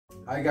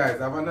Hi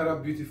guys, I have another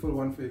beautiful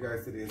one for you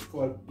guys today. It's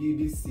called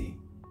BBC,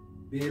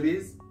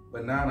 Baileys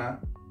Banana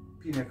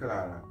Pina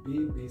Colada,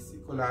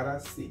 BBC, Colada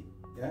C.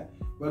 Yeah.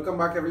 Welcome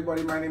back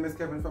everybody. My name is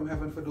Kevin from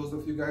Heaven for those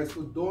of you guys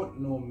who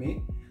don't know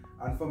me.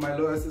 And for my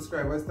loyal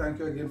subscribers, thank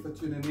you again for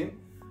tuning in.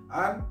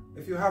 And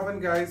if you haven't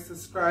guys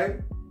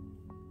subscribed,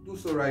 do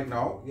so right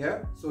now,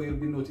 yeah? So you'll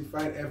be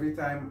notified every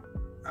time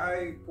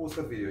I post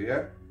a video,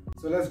 yeah?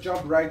 So let's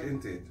jump right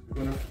into it.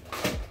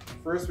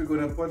 First we're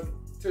gonna put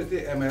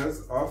 30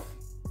 ml of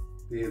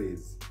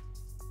Baileys.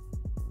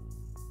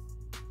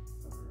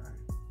 Alright,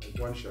 like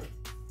 1 shot.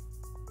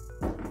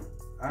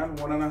 And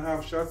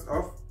 1.5 shots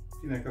of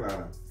Pina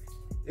Colada.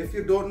 If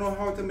you don't know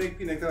how to make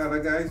Pina Colada,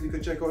 guys, you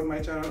can check out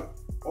my channel,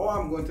 or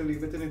I'm going to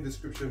leave it in the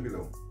description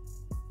below.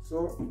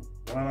 So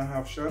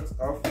 1.5 shots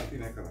of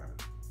Pina Colada.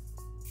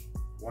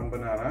 1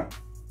 banana.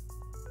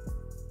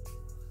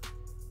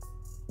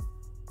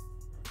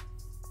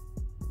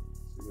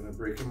 So you're gonna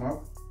break them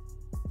up.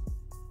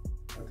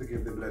 Not to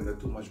give the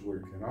blender too much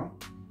work, you know.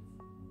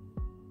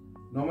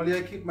 Normally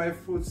I keep my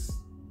fruits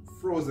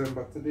frozen,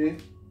 but today,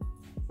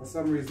 for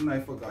some reason, I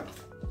forgot.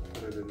 I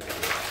put it in there.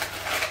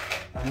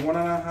 And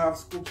 1.5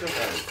 scoops of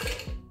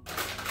ice.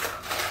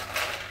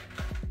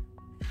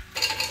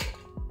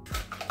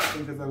 I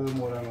think it's a little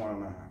more than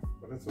 1.5,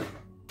 but it's okay.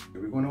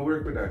 We're gonna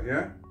work with that,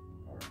 yeah?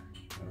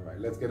 Alright,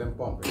 let's get them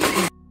pumping.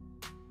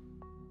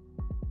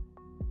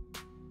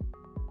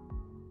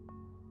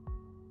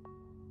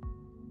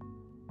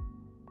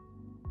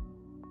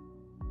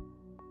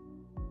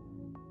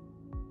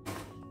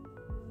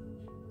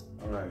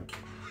 Alright.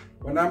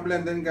 When I'm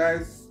blending,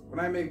 guys, when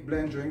I make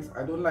blend drinks,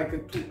 I don't like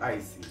it too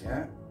icy,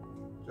 yeah?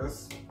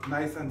 Just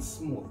nice and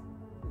smooth.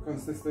 The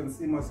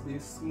consistency must be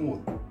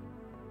smooth. Alright,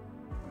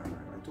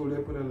 I told you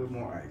I put a little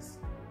more ice.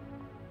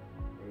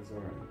 But it's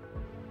alright.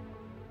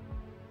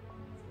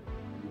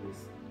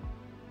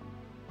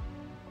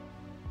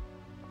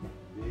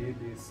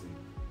 BBC.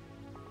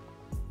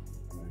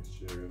 Nice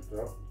cherry on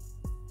top.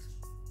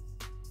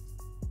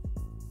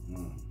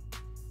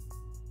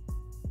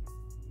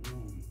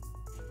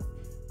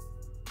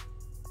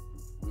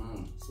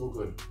 So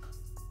good.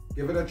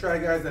 Give it a try,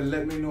 guys, and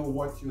let me know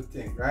what you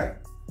think, right?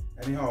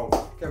 Anyhow,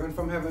 Kevin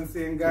from Heaven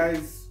saying,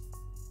 guys,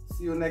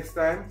 see you next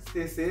time.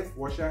 Stay safe,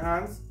 wash your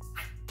hands.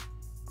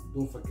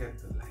 Don't forget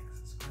to like,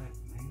 subscribe,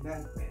 ring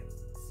that bell.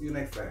 See you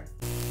next time.